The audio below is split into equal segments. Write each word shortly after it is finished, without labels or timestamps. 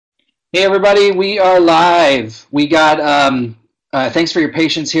Hey everybody, we are live. We got thanks for your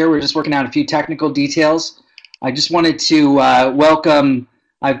patience here. We're just working out a few technical details. I just wanted to welcome.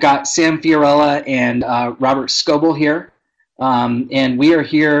 I've got Sam Fiorella and Robert Scoble here, and we are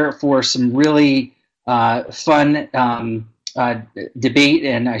here for some really fun debate,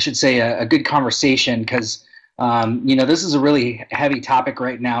 and I should say a good conversation because this is a really heavy topic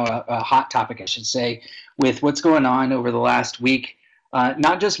right now, a hot topic, I should say, with what's going on over the last week,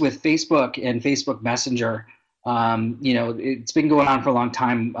 not just with Facebook and Facebook Messenger. It's been going on for a long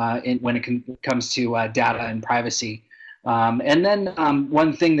time when it comes to data and privacy. And then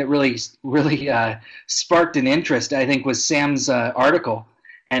one thing that really sparked an interest, I think, was Sam's article.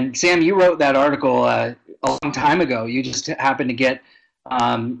 And Sam, you wrote that article a long time ago. You just happened to get,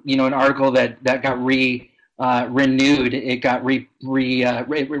 an article that got renewed. It got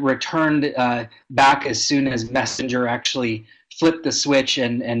returned back as soon as Messenger actually flipped the switch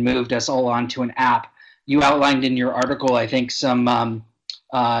and moved us all onto an app. You outlined in your article, I think, some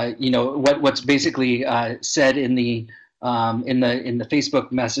what's basically said in the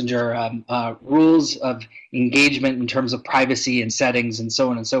Facebook Messenger rules of engagement in terms of privacy and settings and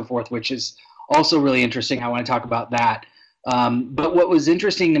so on and so forth, which is also really interesting. I want to talk about that. But what was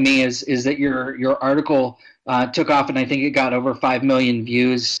interesting to me is that your article took off, and I think it got over 5 million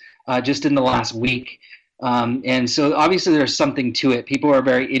views just in the last week. And so obviously there's something to it. People are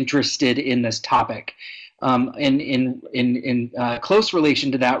very interested in this topic. In close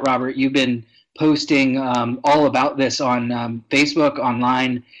relation to that, Robert, you've been posting all about this on Facebook,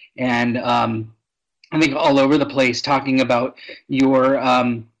 online, and I think all over the place, talking about your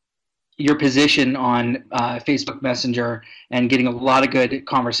position on Facebook Messenger and getting a lot of good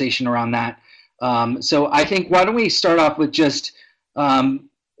conversation around that. So I think, why don't we start off with just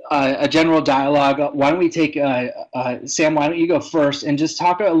a general dialogue. Why don't we take, Sam, why don't you go first and just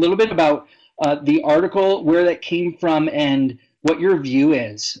talk a little bit about the article, where that came from, and what your view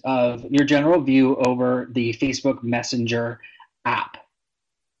is, of your general view over the Facebook Messenger app.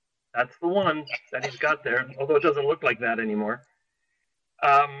 That's the one that he's got there, although it doesn't look like that anymore.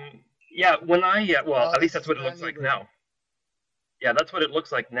 Yeah, well, at least that's what it looks like now. Yeah, that's what it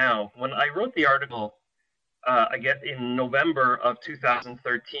looks like now. When I wrote the article, I guess in November of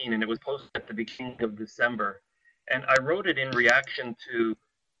 2013, and it was posted at the beginning of December. And I wrote it in reaction to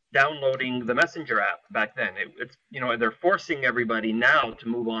downloading the Messenger app back then. It's they're forcing everybody now to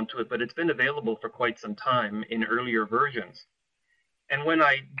move on to it, but it's been available for quite some time in earlier versions. And when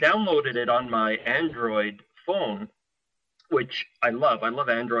I downloaded it on my Android phone, which I love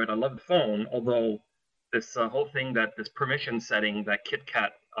Android, I love the phone, although this whole thing, this permission setting that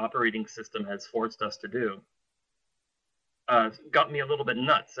KitKat operating system has forced us to do, got me a little bit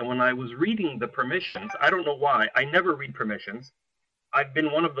nuts. And when I was reading the permissions, I don't know why, I never read permissions. I've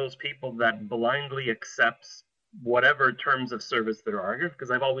been one of those people that blindly accepts whatever terms of service there are,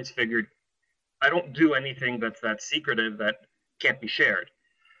 because I've always figured I don't do anything that's that secretive that can't be shared.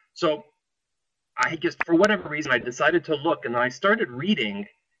 So I just, for whatever reason, I decided to look, and I started reading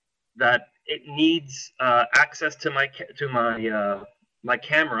that it needs access to my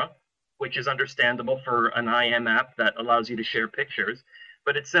camera, which is understandable for an IM app that allows you to share pictures,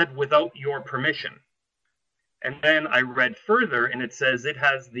 but it said without your permission. And then I read further, and it says it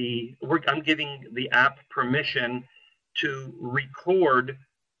has I'm giving the app permission to record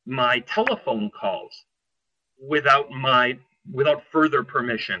my telephone calls without further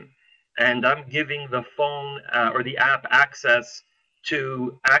permission. And I'm giving the phone or the app access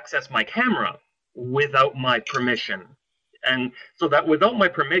to access my camera without my permission. And so that without my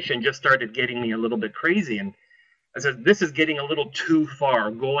permission just started getting me a little bit crazy. And I said, this is getting a little too far,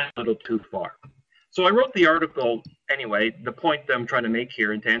 going a little too far. So I wrote the article anyway. The point that I'm trying to make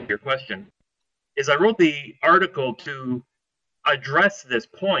here, and to answer your question, is I wrote the article to address this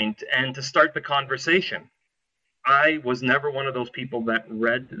point and to start the conversation. I was never one of those people that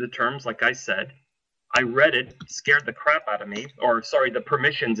read the terms, like I said. I read it, scared the crap out of me, or sorry, the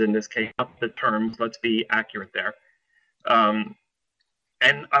permissions in this case, not the terms, let's be accurate there.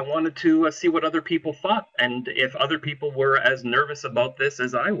 And I wanted to see what other people thought, and if other people were as nervous about this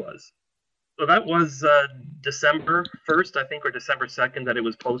as I was. So that was December 1st, I think, or December 2nd, that it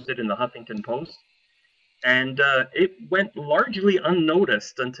was posted in the Huffington Post. And it went largely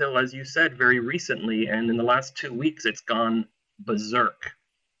unnoticed until, as you said, very recently, and in the last 2 weeks, it's gone berserk.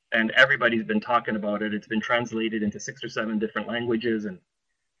 And everybody's been talking about it. It's been translated into 6 or 7 different languages, and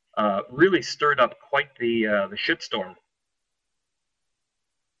really stirred up quite the shitstorm.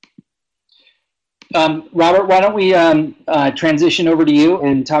 Robert, why don't we transition over to you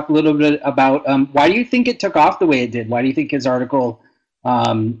and talk a little bit about why do you think it took off the way it did? Why do you think his article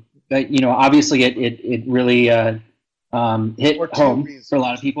obviously it really hit home for a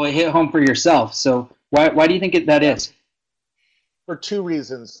lot of people. It hit home for yourself. So why do you think that is? For two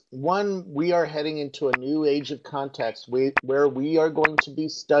reasons. One, we are heading into a new age of context where we are going to be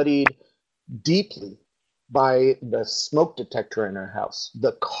studied deeply by the smoke detector in our house,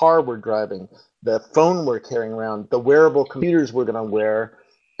 the car we're driving, the phone we're carrying around, the wearable computers we're going to wear,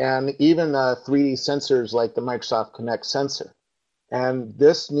 and even 3D sensors like the Microsoft Kinect sensor. And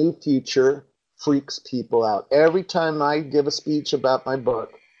this new future freaks people out. Every time I give a speech about my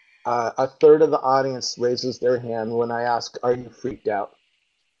book, a third of the audience raises their hand when I ask, "Are you freaked out?"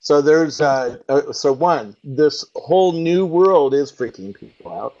 So there's so one, this whole new world is freaking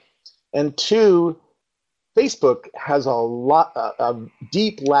people out, and two, Facebook has a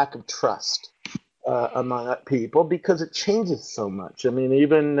deep lack of trust among people because it changes so much. I mean,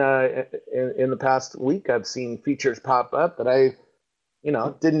 even in the past week, I've seen features pop up that I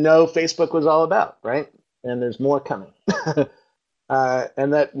didn't know Facebook was all about, right? And there's more coming.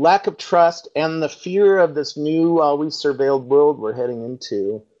 And that lack of trust and the fear of this new, always surveilled world we're heading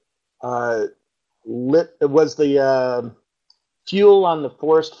into was the fuel on the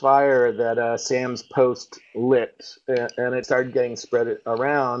forest fire that Sam's post lit, and it started getting spread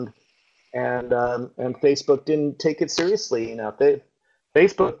around, and Facebook didn't take it seriously enough.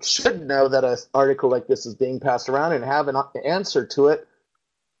 Facebook should know that an article like this is being passed around and have an answer to it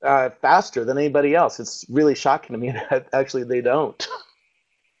faster than anybody else. It's really shocking to me that actually they don't.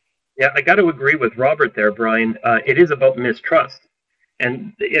 Yeah, I got to agree with Robert there, Brian. It is about mistrust.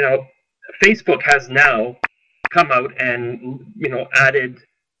 And, Facebook has now come out and, added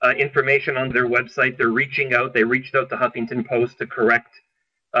information on their website. They're reaching out. They reached out to Huffington Post to correct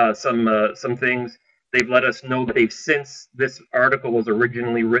some things. They've let us know that since this article was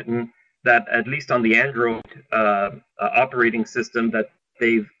originally written, that at least on the Android operating system, that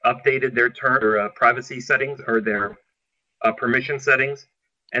they've updated their privacy settings or their permission settings,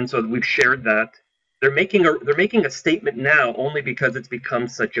 and so we've shared that. They're making a statement now only because it's become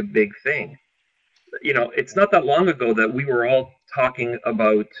such a big thing. It's not that long ago that we were all talking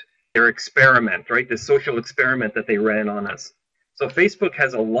about their experiment, right? The social experiment that they ran on us. So Facebook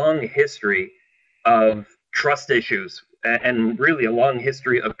has a long history of trust issues and really a long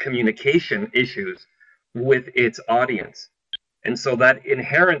history of communication issues with its audience. And so that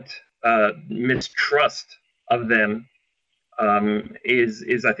inherent mistrust of them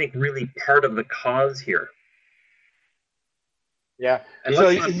is I think really part of the cause here. Yeah. And so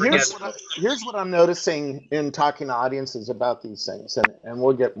here's what I'm noticing in talking to audiences about these things, and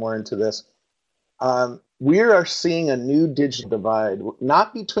we'll get more into this. We are seeing a new digital divide,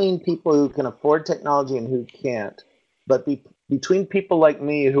 not between people who can afford technology and who can't, but between people like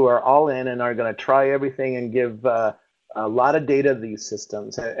me who are all in and are going to try everything and give a lot of data to these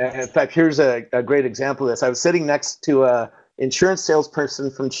systems. And in fact, here's a great example of this. I was sitting next to a insurance salesperson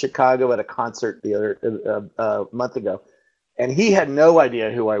from Chicago at a concert the other month ago, and he had no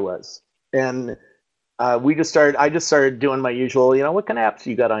idea who I was. And I just started doing my usual, what kind of apps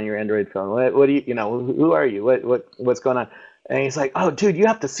you got on your Android phone? What do you, who are you? What's going on? And he's like, "Oh, dude, you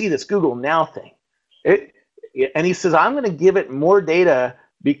have to see this Google Now thing." And he says, "I'm going to give it more data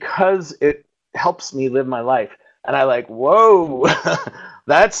because it helps me live my life." And I like, whoa,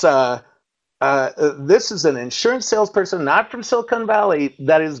 that's this is an insurance salesperson, not from Silicon Valley,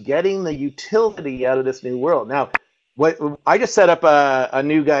 that is getting the utility out of this new world. Now, I just set up a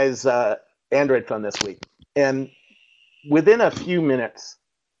new guy's Android phone this week, and within a few minutes,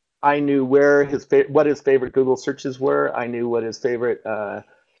 I knew what his favorite Google searches were. I knew what his favorite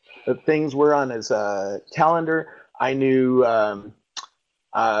things were on his calendar. I knew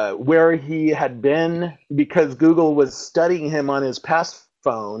where he had been because Google was studying him on his past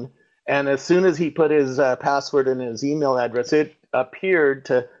phone. And as soon as he put his password and his email address, it appeared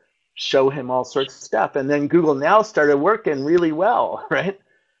to show him all sorts of stuff. And then Google Now started working really well, right?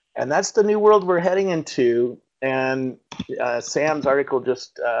 And that's the new world we're heading into. And Sam's article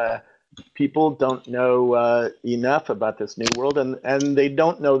just, people don't know enough about this new world, and they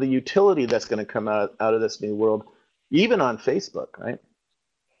don't know the utility that's going to come out of this new world, even on Facebook, right?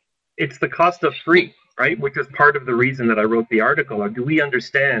 It's the cost of free, right? Which is part of the reason that I wrote the article. Or do we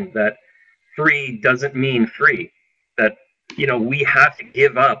understand that free doesn't mean free? That, we have to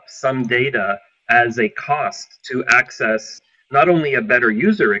give up some data as a cost to access not only a better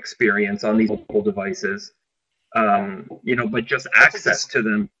user experience on these mobile devices, but just access to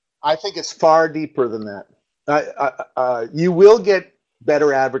them. I think it's far deeper than that. You will get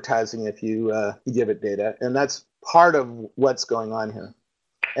better advertising if you give it data, and that's part of what's going on here.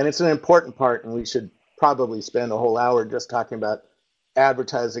 And it's an important part, and we should probably spend a whole hour just talking about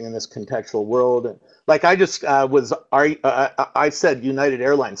advertising in this contextual world. Like I just I said United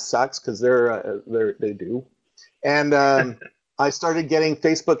Airlines sucks because they do, and I started getting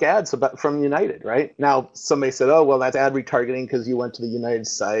Facebook ads from United. Right now, somebody said, "Oh, well, that's ad retargeting because you went to the United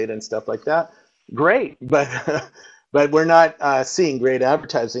site and stuff like that." Great, but but we're not seeing great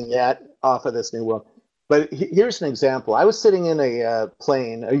advertising yet off of this new world. But here's an example. I was sitting in a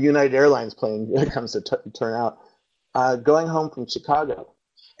plane, a United Airlines plane, it comes to turn out, going home from Chicago.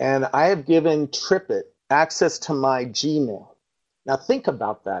 And I have given TripIt access to my Gmail. Now think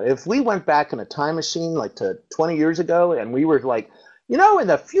about that. If we went back in a time machine like to 20 years ago and we were like, in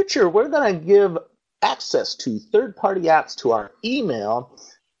the future, we're going to give access to third-party apps to our email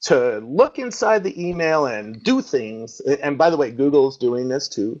to look inside the email and do things. And by the way, Google's doing this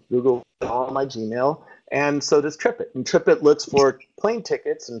too. Google all my Gmail. And so does TripIt. And TripIt looks for plane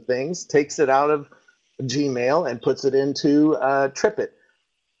tickets and things, takes it out of Gmail and puts it into TripIt.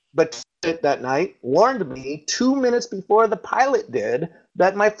 But TripIt that night warned me 2 minutes before the pilot did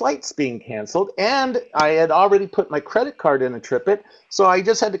that my flight's being canceled. And I had already put my credit card in a TripIt. So I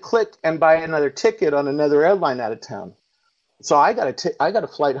just had to click and buy another ticket on another airline out of town. So I got a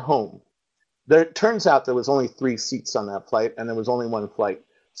flight home. It turns out there was only 3 seats on that flight, and there was only 1 flight.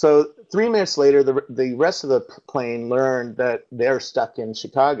 So 3 minutes later, the rest of the plane learned that they're stuck in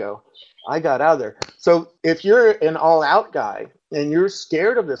Chicago. I got out of there. So if you're an all-out guy and you're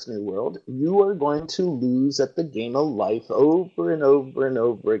scared of this new world, you are going to lose at the game of life over and over and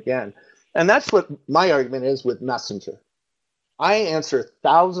over again. And that's what my argument is with Messenger. I answer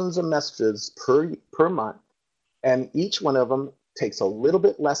thousands of messages per month, and each one of them takes a little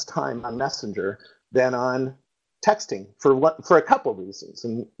bit less time on Messenger than on texting for a couple reasons.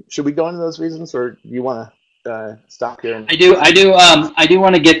 And should we go into those reasons, or do you want to stop here? I do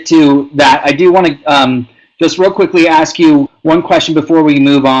want to get to that. I do want to just real quickly ask you one question before we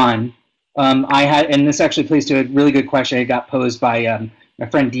move on. And this actually plays to a really good question I got posed by my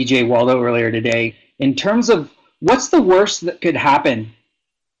friend DJ Waldo earlier today. In terms of what's the worst that could happen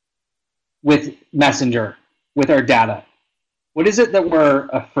with Messenger, with our data? What is it that we're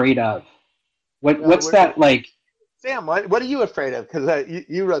afraid of? What's that like? Sam, what are you afraid of? Because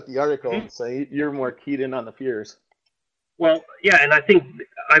you wrote the article, so you're more keyed in on the fears. Well, yeah, and I think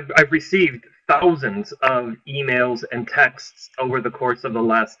I've received thousands of emails and texts over the course of the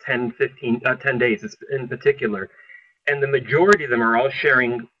last 10 days in particular, and the majority of them are all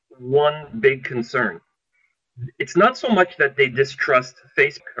sharing one big concern. It's not so much that they distrust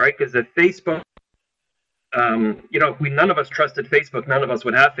Facebook, right? Because if Facebook, if none of us trusted Facebook, none of us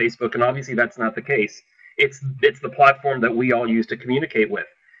would have Facebook, and obviously that's not the case. It's the platform that we all use to communicate with.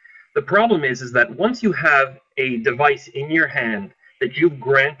 The problem is that once you have a device in your hand that you've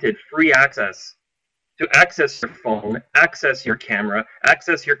granted free access to access your phone, access your camera,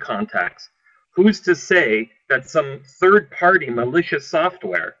 access your contacts, who's to say that some third-party malicious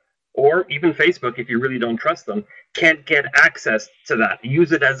software, or even Facebook, if you really don't trust them, can't get access to that,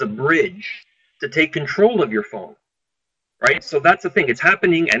 use it as a bridge to take control of your phone? Right? So that's the thing. It's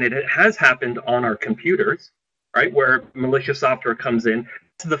happening, and it has happened on our computers, right, where malicious software comes in.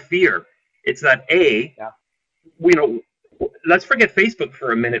 That's the fear. It's that, let's forget Facebook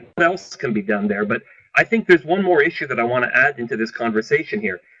for a minute. What else can be done there? But I think there's one more issue that I want to add into this conversation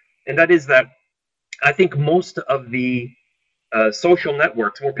here, and that is that I think most of the social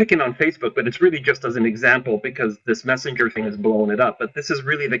networks, we're picking on Facebook, but it's really just as an example because this Messenger thing has blown it up, but this is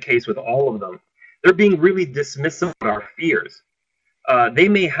really the case with all of them. They're being really dismissive of our fears. They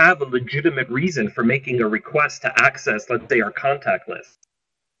may have a legitimate reason for making a request to access, let's say, our contact list,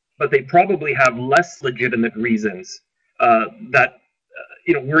 but they probably have less legitimate reasons that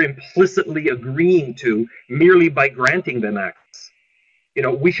we're implicitly agreeing to merely by granting them access.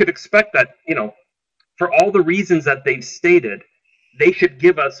 We should expect that, for all the reasons that they've stated, they should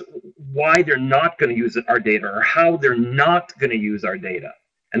give us why they're not going to use our data or how they're not going to use our data.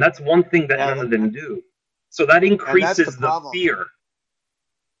 And that's one thing that none of them do. So that increases the fear.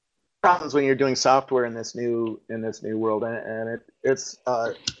 Problems when you're doing software in this new world, and it's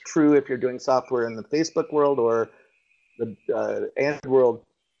true if you're doing software in the Facebook world or the Android world,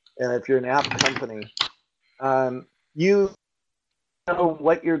 and if you're an app company, you know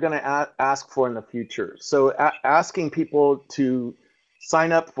what you're going to ask for in the future. So asking people to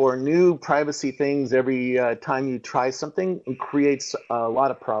sign up for new privacy things every time you try something creates a lot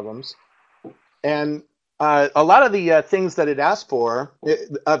of problems. And a lot of the things that it asked for,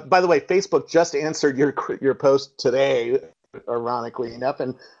 by the way, Facebook just answered your post today, ironically enough,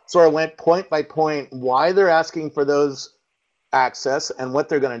 and sort of went point by point why they're asking for those access and what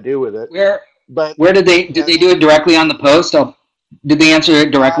they're going to do with it. Where did they do it directly on the post? Did they answer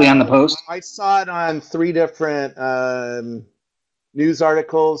it directly on the post? I saw it on 3 different news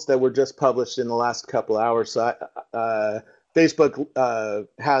articles that were just published in the last couple hours. So Facebook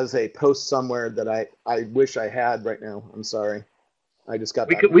has a post somewhere that I wish I had right now. I'm sorry. I just got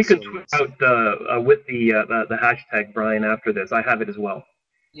back. We can tweet out with the hashtag Brian after this. I have it as well.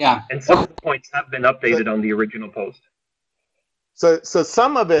 Yeah. And some of the points have been updated on the original post. So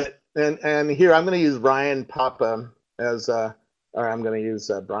some of it, and here I'm going to use Ryan Papa as, or I'm going to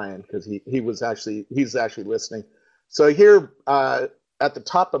use Brian because he's actually listening. So here at the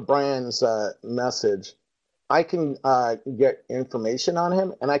top of Brian's message, I can get information on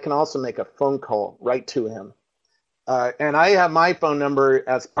him, and I can also make a phone call right to him. And I have my phone number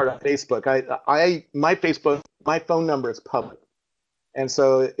as part of Facebook. My phone number is public. And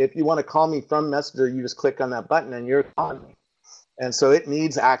so if you want to call me from Messenger, you just click on that button and you're calling me. And so it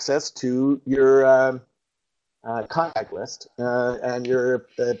needs access to your contact list and your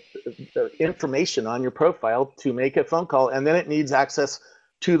information on your profile to make a phone call. And then it needs access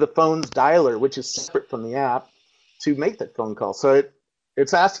to the phone's dialer, which is separate from the app, to make that phone call. So it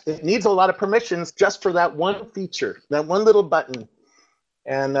needs a lot of permissions just for that one feature, that one little button.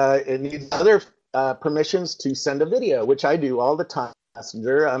 And it needs other permissions to send a video, which I do all the time.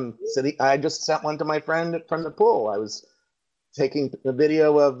 Messenger. I just sent one to my friend from the pool. I was taking a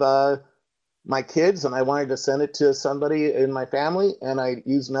video of my kids, and I wanted to send it to somebody in my family, and I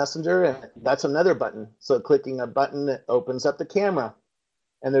used Messenger, and that's another button. So clicking a button that opens up the camera.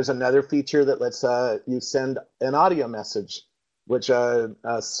 And there's another feature that lets you send an audio message, which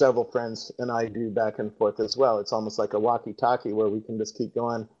several friends and I do back and forth as well. It's almost like a walkie-talkie where we can just keep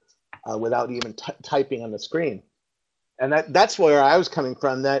going without even typing on the screen. And that's where I was coming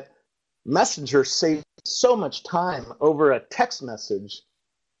from, that Messenger saves so much time over a text message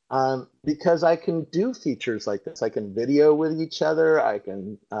because I can do features like this. I can video with each other. I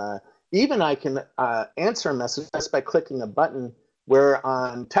can answer a message just by clicking a button, where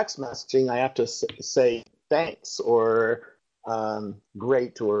on text messaging I have to say thanks or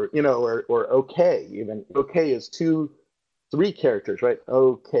great or okay. Even okay is 3 characters, right?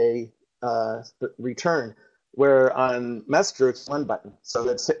 Okay, return. Where on Messenger it's 1 button, so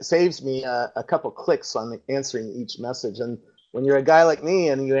it saves me a couple clicks on answering each message. And when you're a guy like me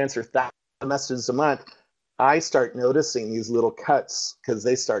and you answer 1,000 messages a month, I start noticing these little cuts because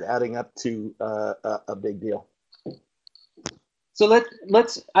they start adding up to a big deal. So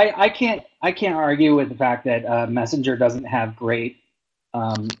I can't argue with the fact that Messenger doesn't have great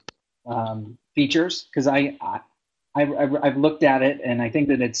features, because I've looked at it and I think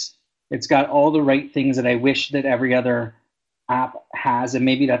that it's got all the right things that I wish that every other app has, and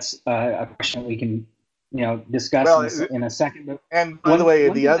maybe that's a question we can discuss in a second. And by the way,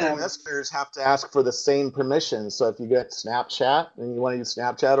 the other messengers have to ask for the same permission. So if you get Snapchat and you want to use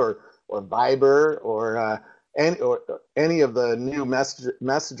Snapchat or Viber or any of the new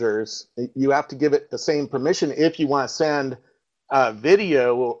messengers, you have to give it the same permission if you want to send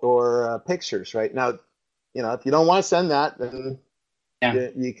video or pictures. Right now, if you don't want to send that, then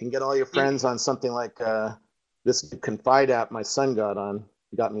you can get all your friends on something like this Confide app my son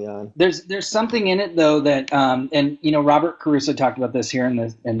got me on. There's something in it though that and Robert Caruso talked about this here in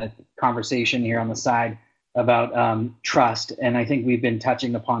the conversation here on the side about trust, and I think we've been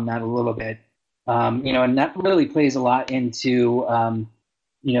touching upon that a little bit. And that really plays a lot into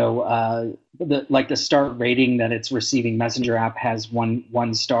the star rating that it's receiving. Messenger app has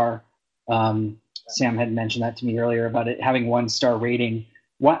one star. Sam had mentioned that to me earlier about it having 1-star rating.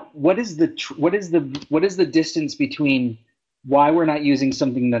 What is the distance between why we're not using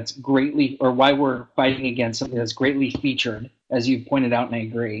something that's greatly, or why we're fighting against something that's greatly featured, as you pointed out, and I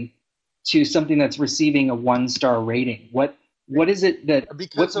agree, to something that's receiving a 1-star rating? What is it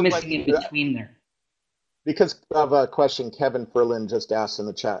what's missing in between there? Because of a question Kevin Ferlin just asked in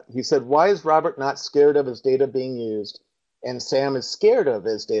the chat. He said, why is Robert not scared of his data being used and Sam is scared of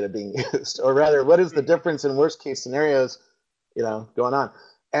his data being used? Or rather, what is the difference in worst case scenarios, going on?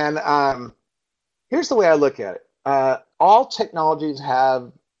 And here's the way I look at it. All technologies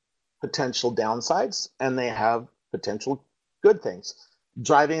have potential downsides and they have potential good things.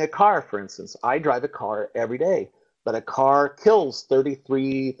 Driving a car, for instance. I drive a car every day, but a car kills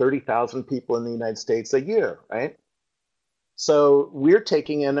 30,000 people in the United States a year, right? So we're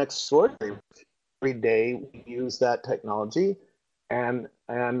taking an extraordinary risk. Every day we use that technology, and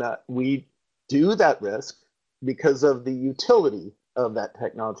we do that risk because of the utility of that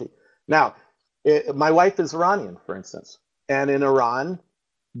technology. Now, my wife is Iranian, for instance, and in Iran,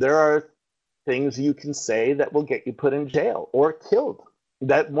 there are things you can say that will get you put in jail or killed.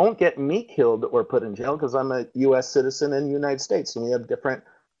 that won't get me killed or put in jail because I'm a U.S. citizen in the United States, and we have different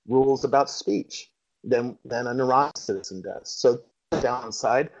rules about speech than an Iran citizen does. So the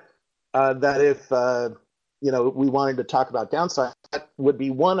downside, that if we wanted to talk about downside, that would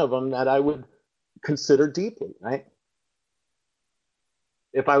be one of them that I would consider deeply, right?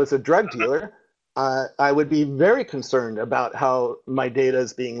 If I was a drug dealer, I would be very concerned about how my data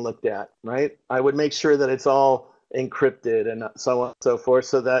is being looked at, right? I would make sure that it's all encrypted and so on and so forth,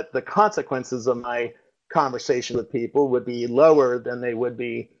 so that the consequences of my conversation with people would be lower than they would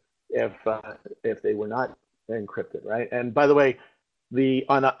be if they were not encrypted, right? And by the way,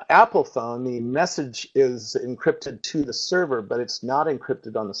 on an Apple phone, the message is encrypted to the server, but it's not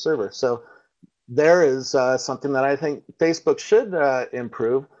encrypted on the server. So there is something that I think Facebook should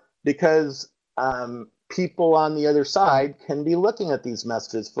improve, because people on the other side can be looking at these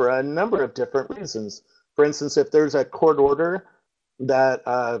messages for a number of different reasons. For instance, if there's a court order that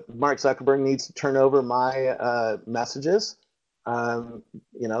Mark Zuckerberg needs to turn over my messages,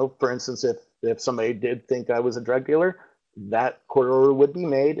 for instance, if somebody did think I was a drug dealer, that court order would be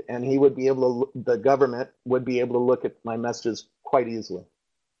made, and he would be able to, the government would be able to look at my messages quite easily.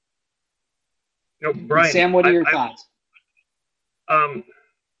 Brian, Sam, what are your thoughts?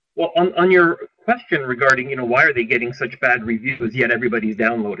 Well, on your question regarding, why are they getting such bad reviews, yet everybody's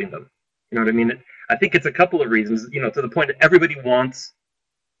downloading them? You know what I mean? I think it's a couple of reasons, to the point that everybody wants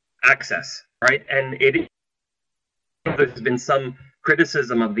access, right? And there's been some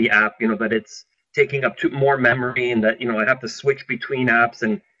criticism of the app, that it's taking up more memory, and that, I have to switch between apps,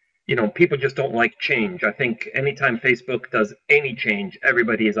 and, people just don't like change. I think anytime Facebook does any change,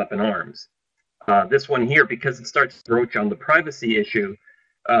 everybody is up in arms. This one here, because it starts to broach on the privacy issue,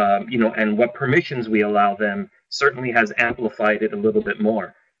 and what permissions we allow them, certainly has amplified it a little bit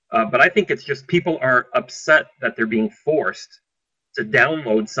more. But I think it's just people are upset that they're being forced to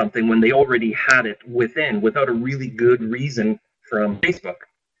download something when they already had it without a really good reason from Facebook.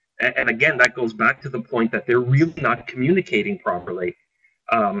 And again, that goes back to the point that they're really not communicating properly.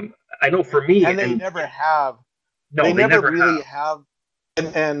 I know for me, and they never have. No, they never really have.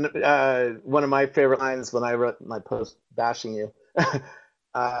 And one of my favorite lines when I wrote my post bashing you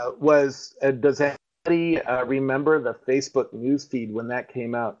was, does anybody remember the Facebook newsfeed when that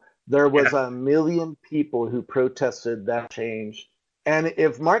came out? There was 1 million people who protested that change. And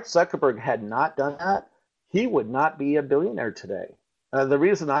if Mark Zuckerberg had not done that, he would not be a billionaire today. The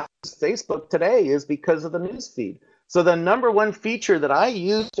reason I use Facebook today is because of the newsfeed. So the number one feature that I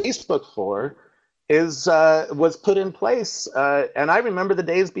use Facebook for was put in place, and I remember the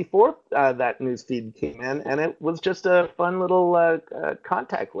days before that newsfeed came in, and it was just a fun little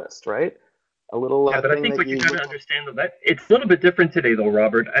contact list, right? A little. Yeah, but I think what you got to understand that it's a little bit different today, though,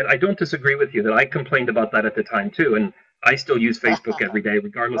 Robert. I don't disagree with you that I complained about that at the time too, and I still use Facebook every day,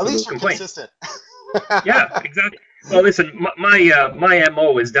 regardless of those complaints. Consistent. Yeah, exactly. Well, listen, my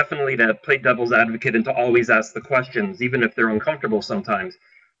MO is definitely to play devil's advocate and to always ask the questions, even if they're uncomfortable sometimes.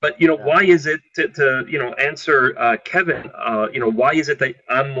 But, why is it to answer Kevin, why is it that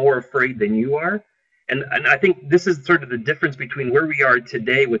I'm more afraid than you are? And I think this is sort of the difference between where we are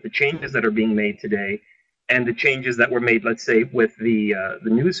today with the changes that are being made today and the changes that were made, let's say, with the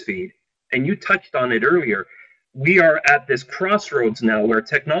news feed. And you touched on it earlier. We are at this crossroads now where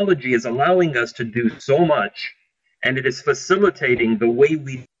technology is allowing us to do so much, and it is facilitating the way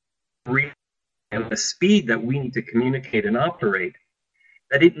we breathe and the speed that we need to communicate and operate,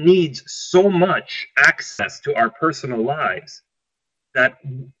 that it needs so much access to our personal lives that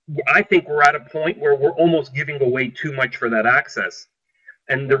I think we're at a point where we're almost giving away too much for that access.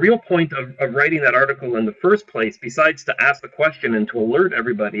 And the real point of writing that article in the first place, besides to ask the question and to alert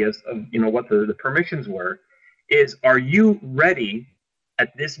everybody as of what the permissions were, is, are you ready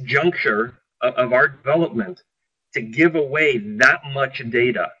at this juncture of our development to give away that much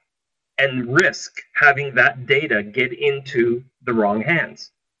data and risk having that data get into the wrong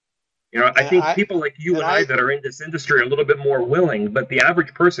hands? I think people like you and I that are in this industry are a little bit more willing, but the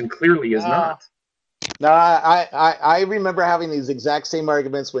average person clearly is not. No, I remember having these exact same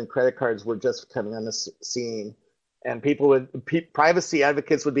arguments when credit cards were just coming on the scene. And privacy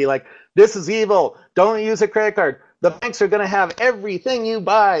advocates would be like, this is evil. Don't use a credit card. The banks are going to have everything you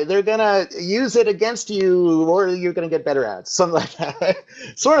buy. They're going to use it against you, or you're going to get better ads. Something like that.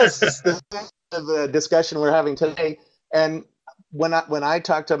 Sort of the discussion we're having today. And when I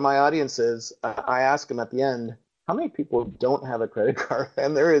talk to my audiences, I ask them at the end, how many people don't have a credit card?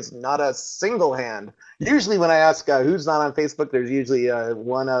 And there is not a single hand. Usually when I ask who's not on Facebook, there's usually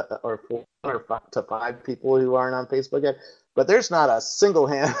one or four or 5 to 5 people who aren't on Facebook yet. But there's not a single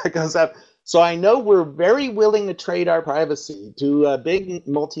hand that goes up. So I know we're very willing to trade our privacy to big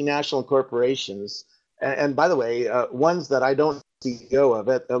multinational corporations. And by the way, ones that I don't CEO of,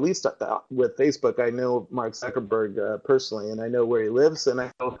 at least with Facebook, I know Mark Zuckerberg personally, and I know where he lives, and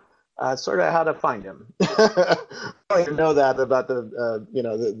I know sort of how to find him. I don't even know that about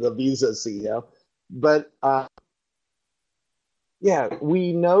the Visa CEO, but yeah,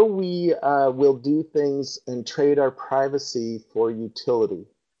 we know we will do things and trade our privacy for utility.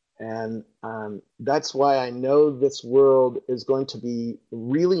 And that's why I know this world is going to be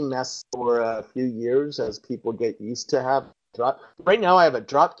really messy for a few years as people get used to have drop. Right now, I have a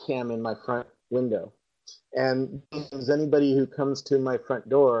drop cam in my front window. And anybody who comes to my front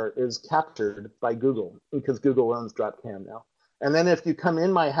door is captured by Google because Google owns drop cam now. And then if you come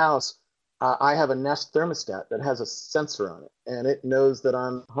in my house, I have a Nest thermostat that has a sensor on it, and it knows that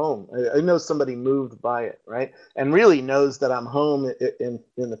I'm home. It knows somebody moved by it, right? And really knows that I'm home in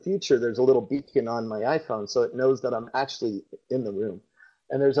the future. There's a little beacon on my iPhone, so it knows that I'm actually in the room.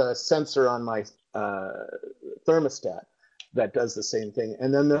 And there's a sensor on my thermostat that does the same thing.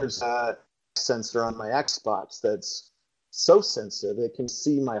 And then there's a sensor on my Xbox that's so sensitive it can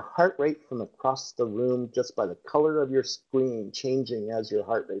see my heart rate from across the room just by the color of your screen changing as your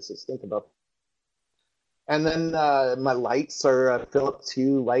heart races. Think about that. And then my lights are Philips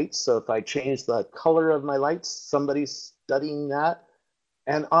Hue lights, so if I change the color of my lights, somebody's studying that,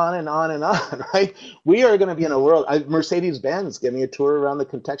 and on and on and on. Right? We are going to be in a world. Mercedes-Benz gave me a tour around the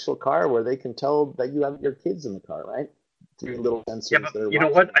contextual car where they can tell that you have your kids in the car, right? Through little sensors. Yeah, but you know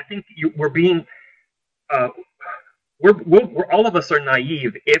what? I think we're being we're all of us are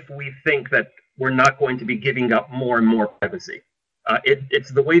naive if we think that we're not going to be giving up more and more privacy.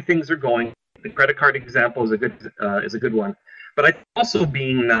 It's the way things are going. The credit card example is a good one, but I think also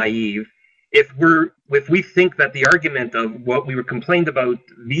being naive if we think that the argument of what we were complained about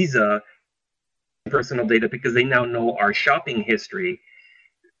Visa personal data because they now know our shopping history.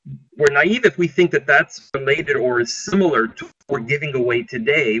 We're naive if we think that that's related or is similar to what we're giving away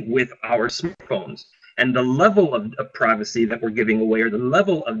today with our smartphones. And the level of privacy that we're giving away, or the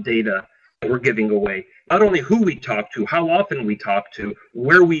level of data that we're giving away, not only who we talk to, how often we talk to,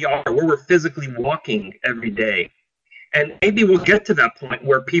 where we are, where we're physically walking every day. And maybe we'll get to that point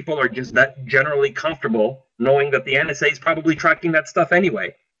where people are just that generally comfortable knowing that the NSA is probably tracking that stuff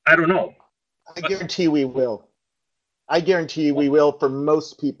anyway. I don't know. I guarantee we will. I guarantee we will for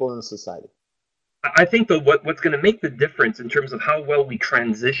most people in society. I think that what's going to make the difference in terms of how well we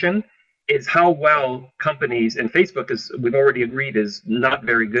transition is how well companies, and Facebook, as we've already agreed, is not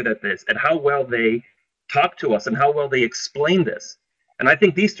very good at this, and how well they talk to us and how well they explain this. And I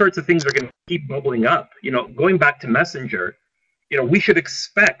think these sorts of things are going to keep bubbling up. You know, going back to Messenger, you know, we should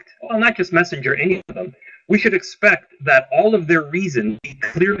expect, well, not just Messenger, any of them, we should expect that all of their reasons be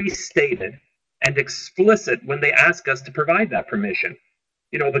clearly stated and explicit when they ask us to provide that permission.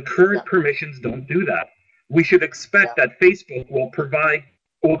 You know, the current permissions don't do that. We should expect that Facebook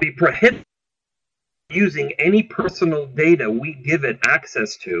will be prohibited using any personal data we give it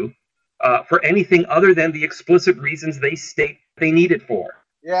access to for anything other than the explicit reasons they state they need it for.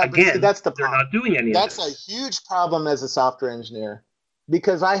 Yeah, again, see, that's the they're problem. not doing any of this. That's a huge problem as a software engineer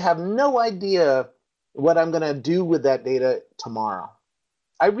because I have no idea what I'm going to do with that data tomorrow.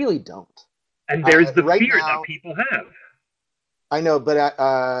 I really don't. And there's the right fear now, that people have. I know, but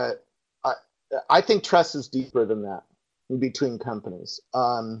I think trust is deeper than that between companies.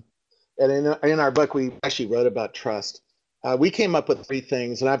 And in our book, we actually wrote about trust. We came up with 3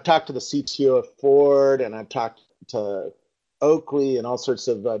 things, and I've talked to the CTO of Ford, and I've talked to Oakley and all sorts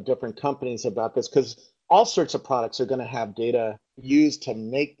of different companies about this, because all sorts of products are going to have data used to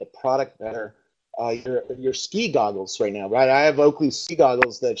make the product better. Your ski goggles right now, right? I have Oakley ski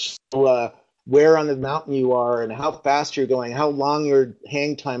goggles that show where on the mountain you are and how fast you're going, how long your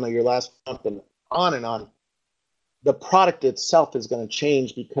hang time of your last jump, and on and on. The product itself is going to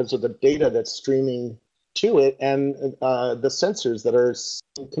change because of the data that's streaming to it, and the sensors that are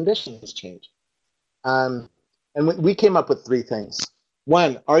conditions change. And we came up with 3 things.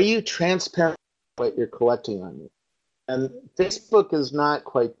 1, are you transparent about what you're collecting on you? And Facebook is not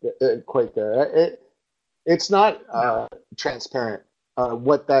quite there. It's not transparent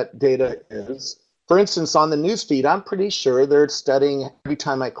what that data is. For instance, on the newsfeed, I'm pretty sure they're studying every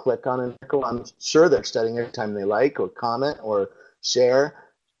time I click on an article. I'm sure they're studying every time they like or comment or share.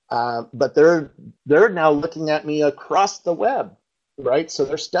 But they're now looking at me across the web, right? So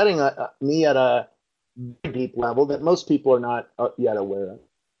they're studying me at a very deep level that most people are not yet aware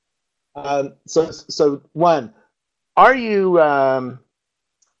of. So 1, are you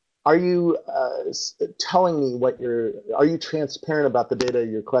telling me are you transparent about the data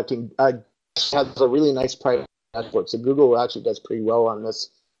you're collecting? has a really nice private dashboard. So Google actually does pretty well on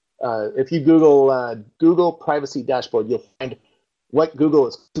this. If you Google Google privacy dashboard, you'll find what Google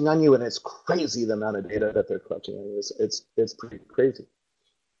is collecting on you, and it's crazy the amount of data that they're collecting on you. It's pretty crazy.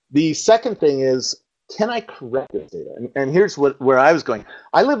 The second thing is, can I correct this data? And here's where I was going.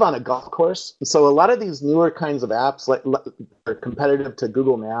 I live on a golf course, so a lot of these newer kinds of apps, like are competitive to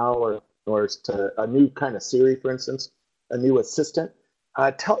Google Now or to a new kind of Siri, for instance, a new assistant,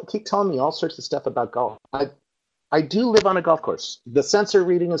 keep telling me all sorts of stuff about golf. I do live on a golf course. The sensor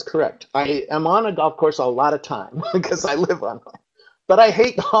reading is correct. I am on a golf course a lot of time because I live on one. But I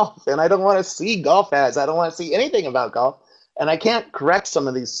hate golf, and I don't want to see golf ads. I don't want to see anything about golf. And I can't correct some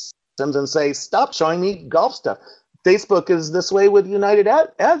of these systems and say, stop showing me golf stuff. Facebook is this way with United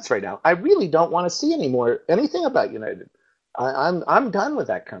ads right now. I really don't want to see anything about United. I'm done with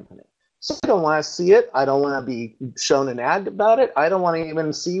that company. So I don't want to see it. I don't want to be shown an ad about it. I don't want to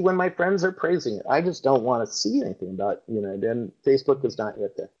even see when my friends are praising it. I just don't want to see anything about United, and Facebook is not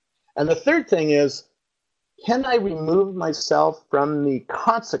yet there. And the third thing is, can I remove myself from the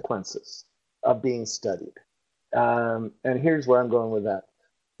consequences of being studied? And here's where I'm going with that.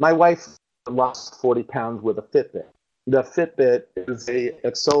 My wife lost 40 pounds with a Fitbit. The Fitbit is a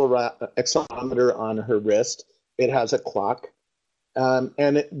accelerometer on her wrist. It has a clock.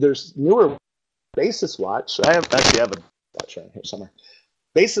 And there's newer Basis Watch. I have a watch right here somewhere.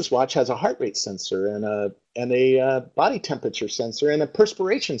 Basis Watch has a heart rate sensor and a body temperature sensor and a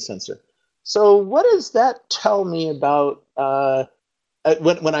perspiration sensor. So what does that tell me about,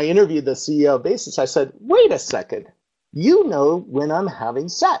 when I interviewed the CEO of Basis, I said, wait a second, you know when I'm having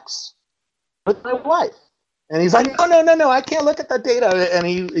sex with my wife. And he's like, no, I can't look at the data. And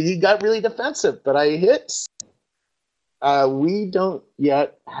he got really defensive, but I hit. We don't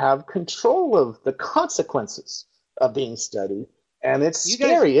yet have control of the consequences of being studied. And it's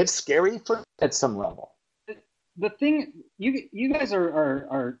scary. It's scary at some level. The thing, you guys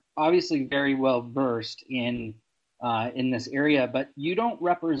are obviously very well versed in this area, but you don't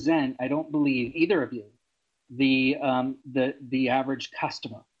represent, I don't believe, either of you, the average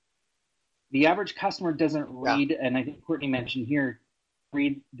customer. The average customer doesn't read, and I think Courtney mentioned here,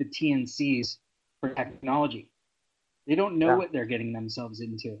 read the T&Cs for technology. They don't know what they're getting themselves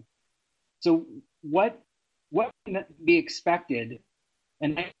into. So what can be expected?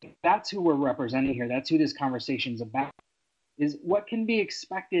 And I think that's who we're representing here. That's who this conversation is about. Is what can be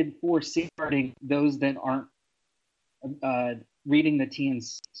expected for safeguarding those that aren't reading the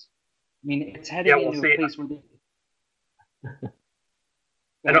T&Cs. I mean, it's heading into a place where they.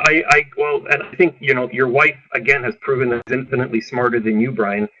 And I think your wife again has proven that is infinitely smarter than you,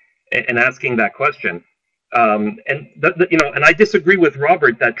 Brian, in asking that question. And I disagree with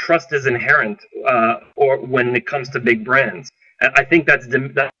Robert that trust is inherent, or when it comes to big brands. And I think that's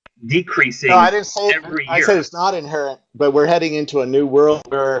decreasing. No, I didn't say every year. I said it's not inherent, but we're heading into a new world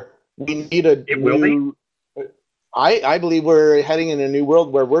where we need will be? I believe we're heading in a new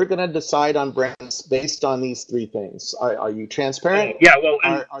world where we're going to decide on brands based on these three things. Are you transparent? Yeah, well,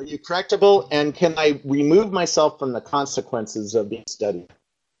 are you correctable? And can I remove myself from the consequences of being studied?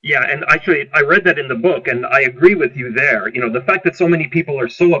 Yeah, and actually, I read that in the book, and I agree with you there. The fact that so many people are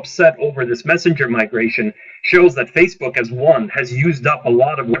so upset over this messenger migration shows that Facebook, as one, has used up a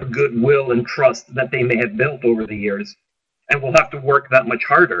lot of their goodwill and trust that they may have built over the years, and will have to work that much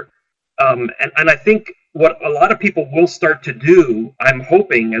harder. And I think what a lot of people will start to do, I'm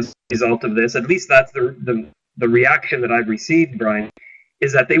hoping, as a result of this, at least that's the reaction that I've received, Brian,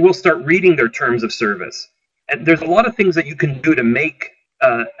 is that they will start reading their terms of service. And there's a lot of things that you can do to make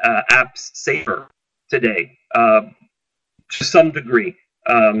apps safer today, to some degree.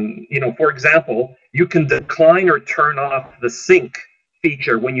 For example, you can decline or turn off the sync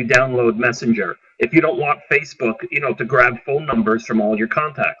feature when you download Messenger. If you don't want Facebook, to grab phone numbers from all your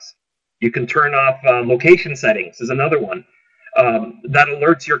contacts. You can turn off location settings is another one. That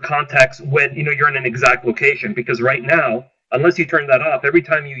alerts your contacts when you're in an exact location, because right now, unless you turn that off, every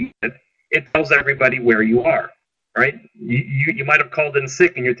time you use it, it tells everybody where you are. Right? You might have called in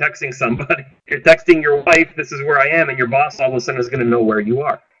sick and you're texting somebody. You're texting your wife, this is where I am, and your boss all of a sudden is going to know where you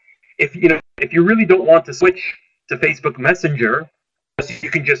are. If you really don't want to switch to Facebook Messenger, you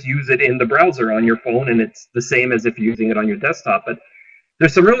can just use it in the browser on your phone, and it's the same as if you're using it on your desktop. But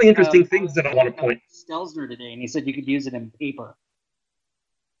there's some really interesting things that I want to point. Stelzner today, and he said you could use it in paper.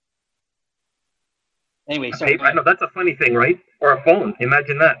 Anyway, sorry. I know that's a funny thing, right? Or a phone.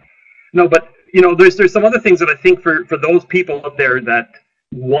 Imagine that. No, but there's some other things that I think for those people out there that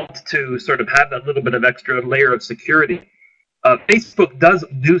want to sort of have that little bit of extra layer of security. Facebook does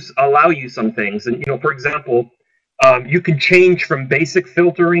allow you some things, and for example, You can change from basic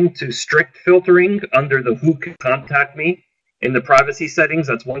filtering to strict filtering under the who can contact me in the privacy settings.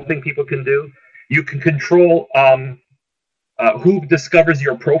 That's one thing people can do. You can control who discovers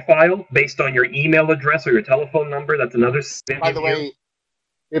your profile based on your email address or your telephone number. That's another thing. By the way,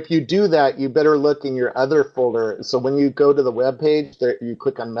 if you do that, you better look in your other folder. So when you go to the web page, there, you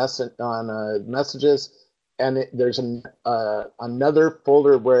click on messages, and there's another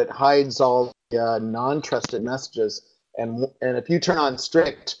folder where it hides all the non-trusted messages. And if you turn on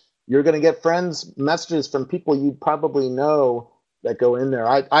strict, you're going to get messages from people you probably know that go in there.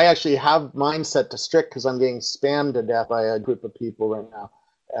 I actually have mine set to strict because I'm getting spammed to death by a group of people right now,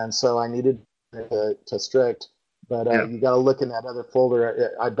 and so I needed to strict. But you got to look in that other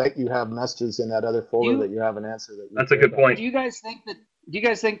folder. I bet you have messages in that other folder that you haven't answered. That's a good point. Do you guys think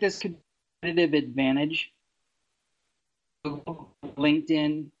this could be a competitive advantage?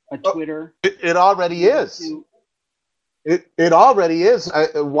 LinkedIn, Twitter. It already is. It already is.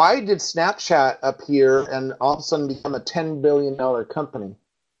 Why did Snapchat appear and all of a sudden become a $10 billion company?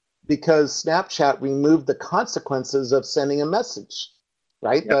 Because Snapchat removed the consequences of sending a message,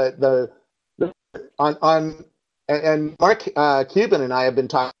 right? Yep. And Mark Cuban and I have been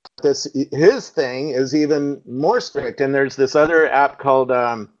talking about this. His thing is even more strict. And there's this other app called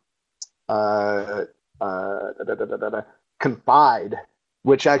Confide,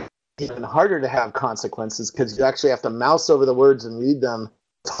 which actually is even harder to have consequences because you actually have to mouse over the words and read them.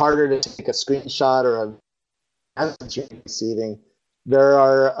 It's harder to take a screenshot or a message you're receiving. There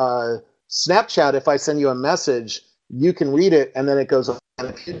are Snapchat, if I send you a message, you can read it and then it goes. And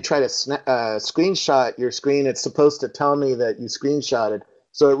if you try to screenshot your screen, it's supposed to tell me that you screenshotted.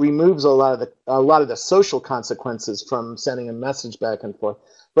 So it removes a lot of the social consequences from sending a message back and forth.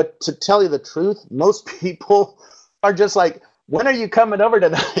 But to tell you the truth, most people are just like, when are you coming over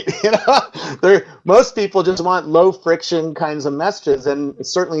tonight? Most people just want low friction kinds of messages. And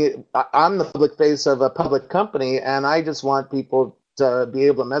certainly I'm the public face of a public company, and I just want people to be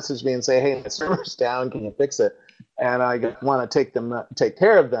able to message me and say, hey, my server's down, can you fix it? And I want to take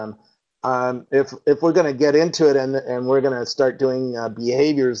care of them. If we're going to get into it and we're going to start doing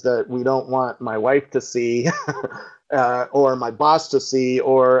behaviors that we don't want my wife to see or my boss to see,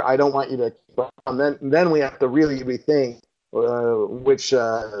 or I don't want you to, then we have to really rethink which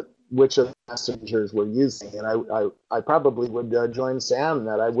of the messengers we're using. And I probably would join Sam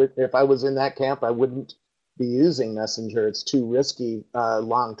that if I was in that camp, I wouldn't be using Messenger. It's too risky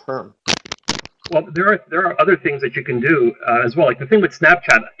long term. Well, there are other things that you can do as well. Like the thing with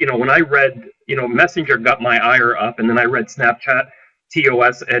Snapchat, when I read, Messenger got my ire up, and then I read Snapchat,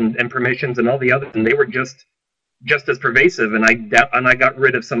 TOS, and permissions, and all the others, and they were just as pervasive, and I got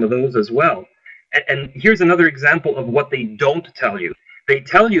rid of some of those as well. And here's another example of what they don't tell you. They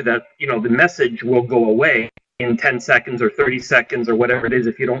tell you that the message will go away in 10 seconds or 30 seconds or whatever it is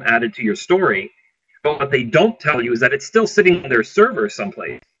if you don't add it to your story. But what they don't tell you is that it's still sitting on their server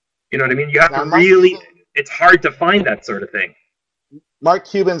someplace. You know what I mean? You have to really, it's hard to find that sort of thing. Mark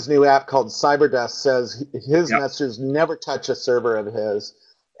Cuban's new app called Cyberdesk says his messages never touch a server of his.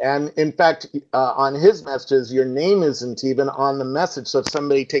 And in fact, on his messages, your name isn't even on the message. So if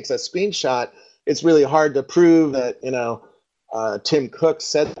somebody takes a screenshot, it's really hard to prove that, Tim Cook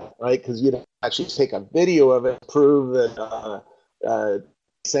said that, right? Because you don't actually take a video of it to prove that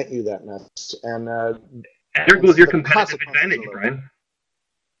sent you that message. And there goes your competitive advantage, Brian.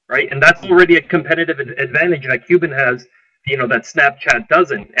 Right, and that's already a competitive advantage that Cuban has, that Snapchat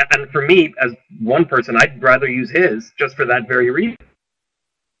doesn't. And for me, as one person, I'd rather use his just for that very reason.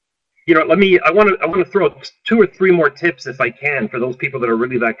 I want to throw 2 or 3 more tips if I can for those people that are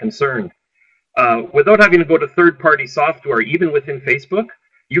really that concerned. Without having to go to third-party software, even within Facebook,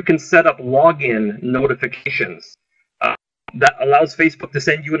 you can set up login notifications. That allows Facebook to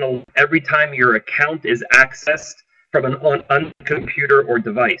send you an alert every time your account is accessed from an computer or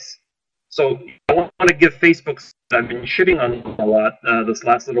device. So I want to give Facebook, I've been shitting on them a lot this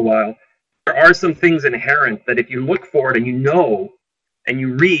last little while. There are some things inherent that if you look for it and and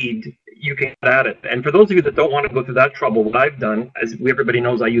you read, you can get at it. And for those of you that don't want to go through that trouble, what I've done, as everybody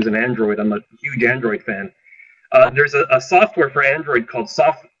knows I use an Android, I'm a huge Android fan. There's a software for Android called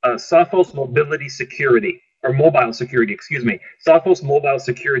Sophos Mobility Security, or Mobile Security, excuse me. Sophos Mobile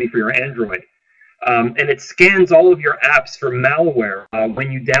Security for your Android. And it scans all of your apps for malware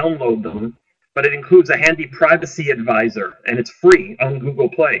when you download them, but it includes a handy privacy advisor, and it's free on Google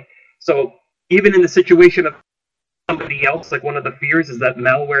Play. So even in the situation of somebody else, like one of the fears is that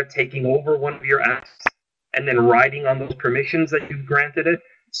malware taking over one of your apps and then riding on those permissions that you've granted it,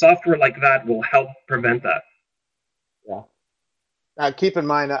 software like that will help prevent that. Yeah. Keep in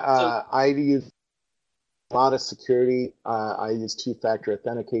mind, I use a lot of security. I use two-factor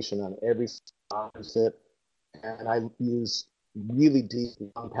authentication on every opposite, and I use really deep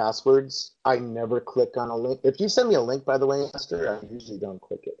long passwords. I never click on a link. If you send me a link, by the way, Esther, I usually don't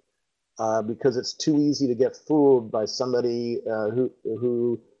click it because it's too easy to get fooled by somebody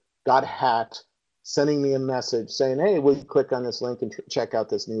who got hacked, sending me a message saying, "Hey, will you click on this link and check out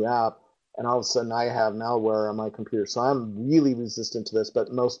this new app?" And all of a sudden, I have malware on my computer. So I'm really resistant to this,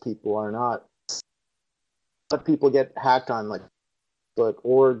 but most people are not. But people get hacked on like Facebook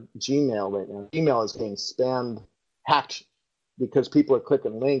or Gmail right now. Gmail is being spammed, hacked, because people are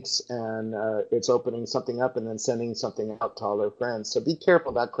clicking links and it's opening something up and then sending something out to all their friends. So be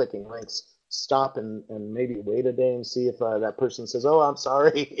careful about clicking links. Stop and maybe wait a day and see if that person says, "Oh, I'm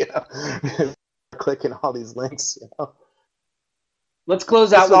sorry," clicking all these links. Let's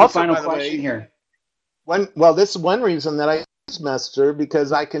close out with the final question here. This is one reason that I use Messenger,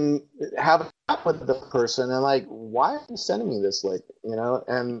 because I can have a chat with the person and like, why are you sending me this link?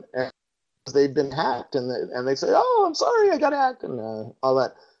 And they've been hacked and they say, "Oh, I'm sorry, I got hacked," and all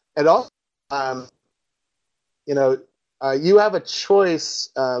that. And also, you have a choice.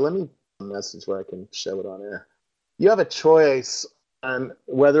 Let me put a message where I can show it on air. You have a choice on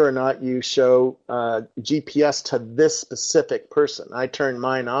whether or not you show GPS to this specific person. I turned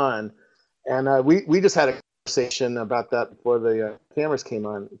mine on, and we just had a conversation about that before the cameras came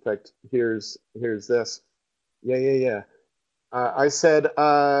on. In fact, here's this. Yeah. I said,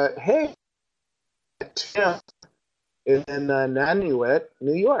 "Hey, Tim in Nanuet,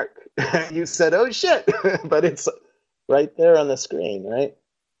 New York." You said, "Oh shit," but it's right there on the screen, right?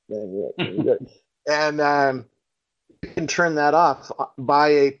 Nanuet, New York. And you can turn that off by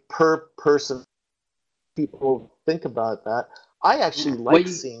a per person. People think about that. I actually like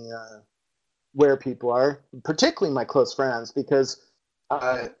seeing where people are, particularly my close friends, because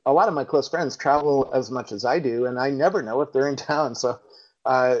a lot of my close friends travel as much as I do, and I never know if they're in town. So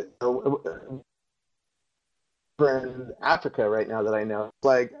we're in Africa right now that I know. It's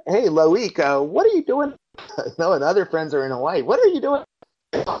like, "Hey, Loic, what are you doing?" And other friends are in Hawaii. "What are you doing?"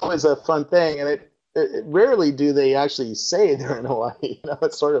 It's always a fun thing, and it rarely do they actually say they're in Hawaii.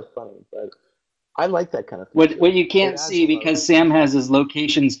 It's sort of funny, but I like that kind of thing. What you can't see, because Sam has his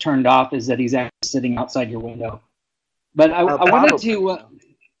locations turned off, is that he's actually sitting outside your window. But I wanted to.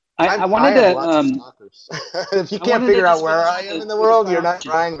 I wanted to. Lots of stalkers. If you can't figure out where I am in the world, you're not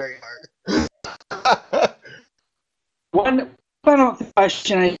trying very hard. One final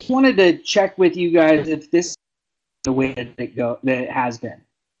question. I just wanted to check with you guys if this is the way that it has been.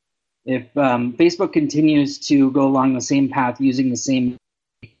 If Facebook continues to go along the same path, using the same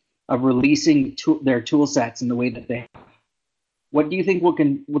of releasing their tool sets in the way that they have, what do you think will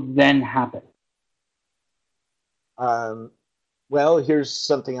then happen? Well, here's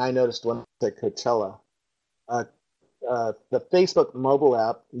something I noticed when I was at Coachella. The Facebook mobile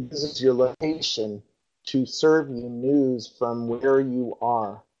app uses your location to serve you news from where you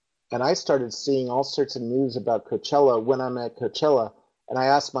are. And I started seeing all sorts of news about Coachella when I'm at Coachella. And I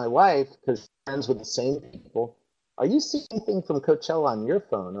asked my wife, because she's friends with the same people, "Are you seeing anything from Coachella on your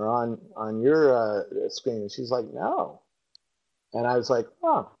phone or on your screen?" And she's like, "No." And I was like,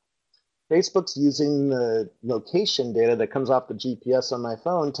 "Oh, Facebook's using the location data that comes off the GPS on my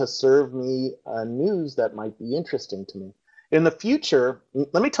phone to serve me news that might be interesting to me." In the future,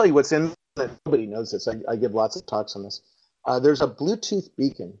 let me tell you what's in. Nobody knows this. I give lots of talks on this. There's a Bluetooth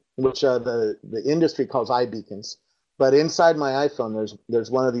beacon, which the industry calls iBeacons. But inside my iPhone, there's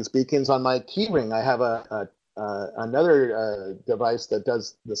one of these beacons. On my keyring, I have another device that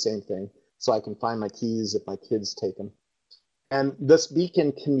does the same thing, so I can find my keys if my kids take them. And this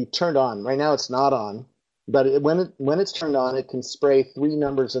beacon can be turned on. Right now, it's not on, but when it's turned on, it can spray 3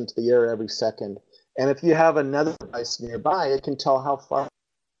 numbers into the air every second. And if you have another device nearby, it can tell how far.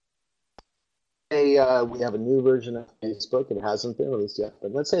 We have a new version of Facebook. It hasn't been released yet,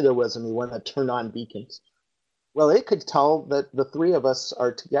 but let's say there was a new one that turned on beacons. Well, it could tell that the 3 of us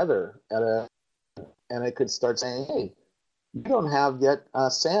are together and it could start saying, "Hey, you don't have yet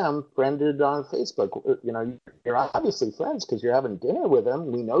Sam friended on Facebook. You're obviously friends because you're having dinner with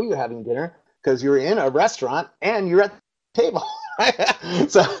him. We know you're having dinner because you're in a restaurant and you're at the table."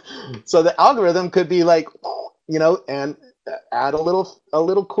 So the algorithm could be like, and add a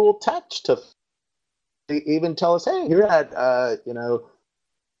little cool touch to even tell us, "Hey, you're at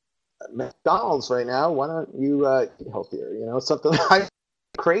McDonald's right now. Why don't you eat healthier?" Something like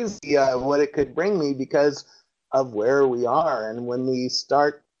crazy what it could bring me because of where we are. And when we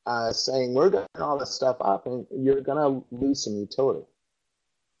start saying we're going to turn all this stuff up, and you're going to lose some utility.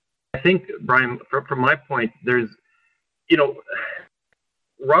 I think, Brian, from my point, there's,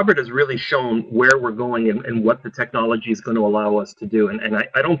 Robert has really shown where we're going and what the technology is going to allow us to do. And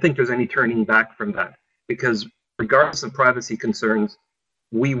I don't think there's any turning back from that, because regardless of privacy concerns,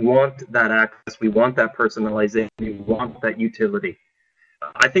 we want that access, we want that personalization, we want that utility.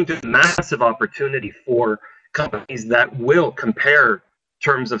 I think there's a massive opportunity for companies that will compare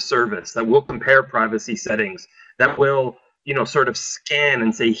terms of service, that will compare privacy settings, that will, sort of scan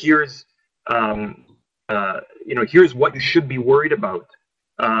and say, here's, here's what you should be worried about.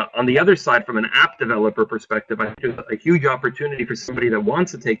 On the other side, from an app developer perspective, I think there's a huge opportunity for somebody that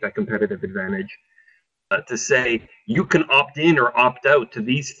wants to take that competitive advantage to say, you can opt in or opt out to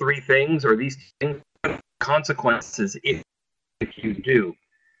these three things or these consequences if you do.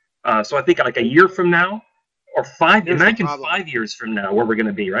 So I think like a year from now, or imagine 5 years from now where we're going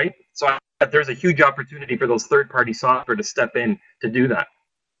to be, right? So there's a huge opportunity for those third-party software to step in to do that.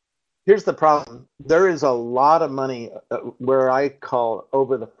 Here's the problem. There is a lot of money where I call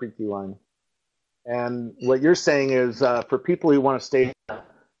over the freaky line. And what you're saying is for people who want to stay on the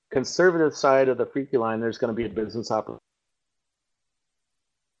conservative side of the freaky line, there's going to be a business opportunity.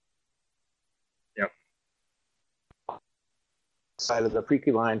 Yep. Side of the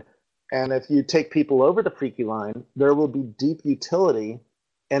freaky line. And if you take people over the freaky line, there will be deep utility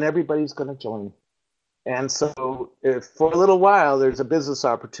and everybody's going to join. And so if for a little while, there's a business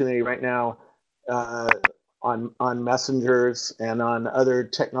opportunity right now on messengers and on other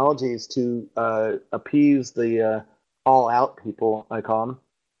technologies to appease the all-out people, I call them.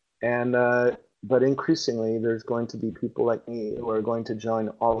 And but increasingly, there's going to be people like me who are going to join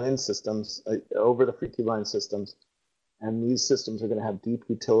all-in systems, over the freaky line systems. And these systems are going to have deep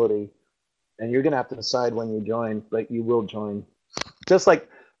utility. And you're going to have to decide when you join, but you will join. Just like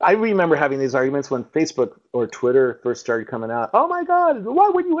I remember having these arguments when Facebook or Twitter first started coming out. Oh my God, why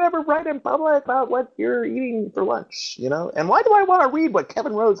would you ever write in public about what you're eating for lunch? And why do I want to read what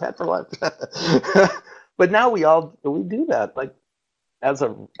Kevin Rose had for lunch? But now we do that like as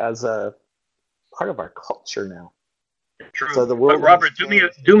a part of our culture now. True. So the world. But Robert, do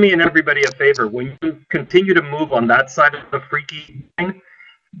me and everybody a favor. When you continue to move on that side of the freaky thing,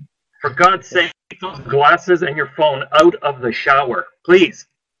 for God's sake, take those glasses and your phone out of the shower, please.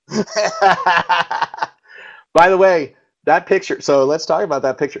 By the way, that picture, so let's talk about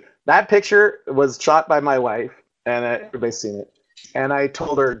that picture. That picture was shot by my wife, and everybody's seen it. And I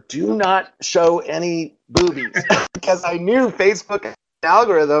told her, do not show any boobies, because I knew Facebook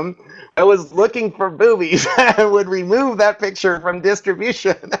algorithm, I was looking for boobies and would remove that picture from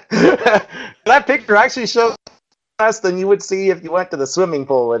distribution. That picture actually shows less than you would see if you went to the swimming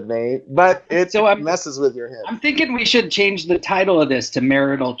pool with me, but it messes with your head. I'm thinking we should change the title of this to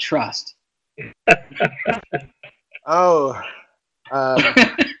Marital Trust.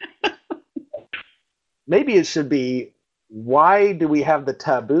 Maybe it should be, why do we have the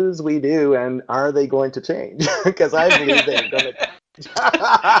taboos we do, and are they going to change? Because I believe they're going to change.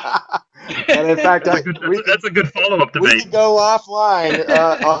 And in fact, that's a good follow-up debate. We could go offline.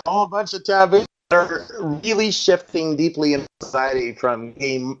 A whole bunch of taboos are really shifting deeply in society, from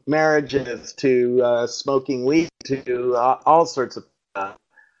gay marriages to smoking weed to all sorts of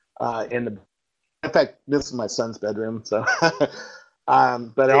in fact, this is my son's bedroom, so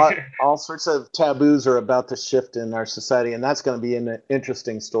but all sorts of taboos are about to shift in our society, and that's going to be an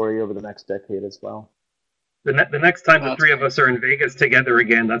interesting story over the next decade as well. The next time the three of us are in Vegas together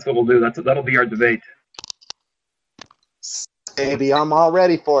again, that's what we'll do. That'll be our debate. Baby, I'm all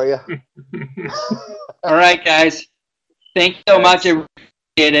ready for you. All right, guys. Thank you so much. I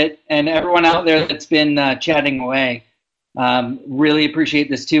appreciate it. And everyone out there that's been chatting away, really appreciate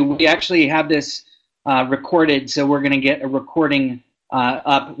this too. We actually have this recorded, so we're going to get a recording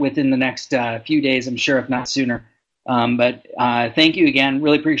up within the next few days, I'm sure, if not sooner. But thank you again.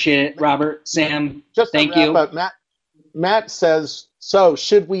 Really appreciate it. Robert, Sam, thank you. Matt says, so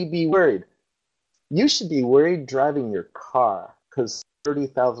should we be worried? You should be worried driving your car, because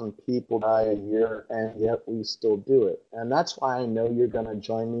 30,000 people die a year, and yet we still do it. And that's why I know you're going to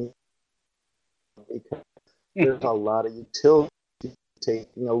join me, because there's a lot of utility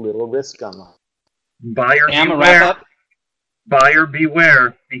taking a little risk on that. Buyer beware. Buyer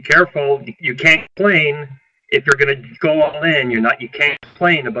beware. Be careful. You can't complain if you're going to go all in. You can't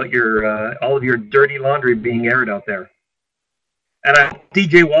complain about your all of your dirty laundry being aired out there. And I hope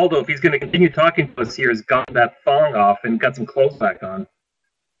DJ Waldo, if he's going to continue talking to us here, has gotten that thong off and got some clothes back on.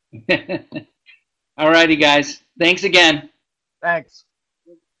 All righty, guys. Thanks again. Thanks.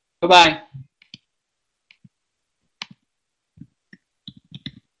 Bye-bye.